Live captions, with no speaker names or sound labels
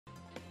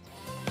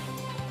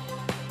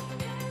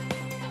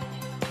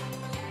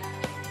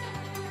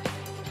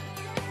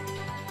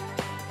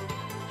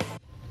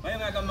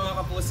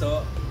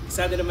kapuso,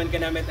 isa na naman ka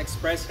namin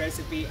express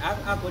recipe ang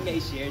ako nga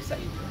i-share sa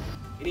inyo.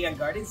 Ini ang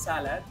garden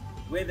salad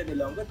with a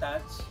Milongo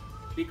touch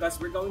because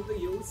we're going to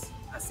use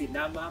a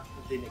Sinamak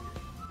Vinegar.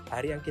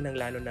 Ari ang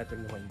kinanglanon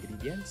natin mga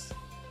ingredients: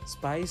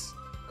 spice,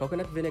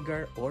 coconut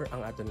vinegar or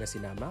ang aton nga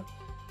sinamak,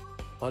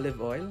 olive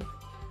oil,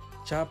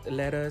 chopped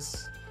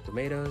lettuce,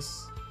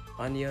 tomatoes,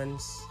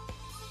 onions,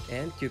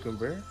 and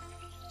cucumber,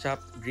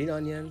 chopped green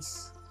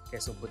onions,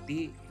 kesong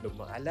puti,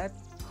 lugmang alat,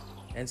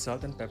 and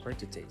salt and pepper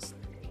to taste.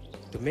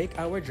 To make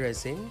our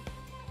dressing,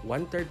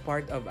 1/3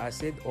 part of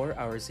acid or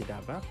our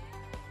sinamak,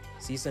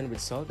 season with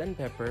salt and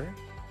pepper,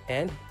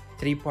 and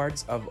 3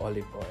 parts of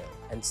olive oil.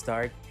 And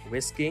start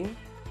whisking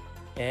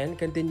and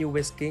continue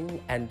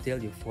whisking until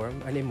you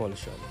form an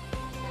emulsion.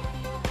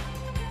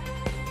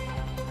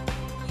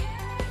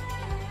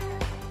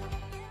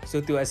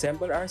 So to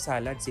assemble our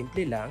salad,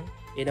 simply lang,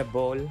 in a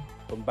bowl,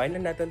 combine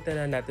na natin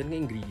ng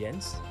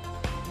ingredients.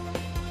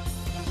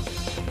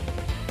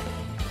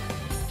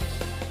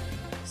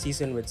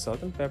 Season with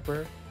salt and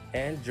pepper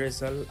and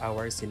drizzle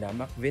our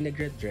Sinamak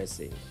vinaigrette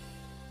dressing.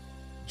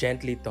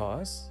 Gently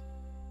toss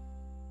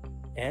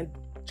and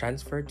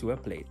transfer to a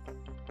plate.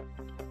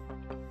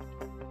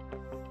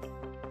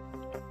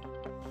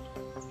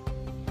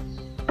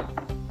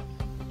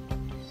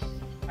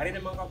 Ari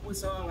naman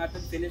kapuso ang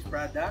atong finished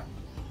product,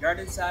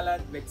 garden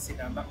salad with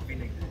Sinamak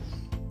Vinegar.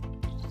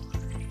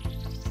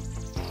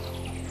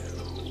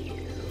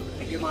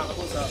 Thank you mga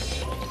kapuso.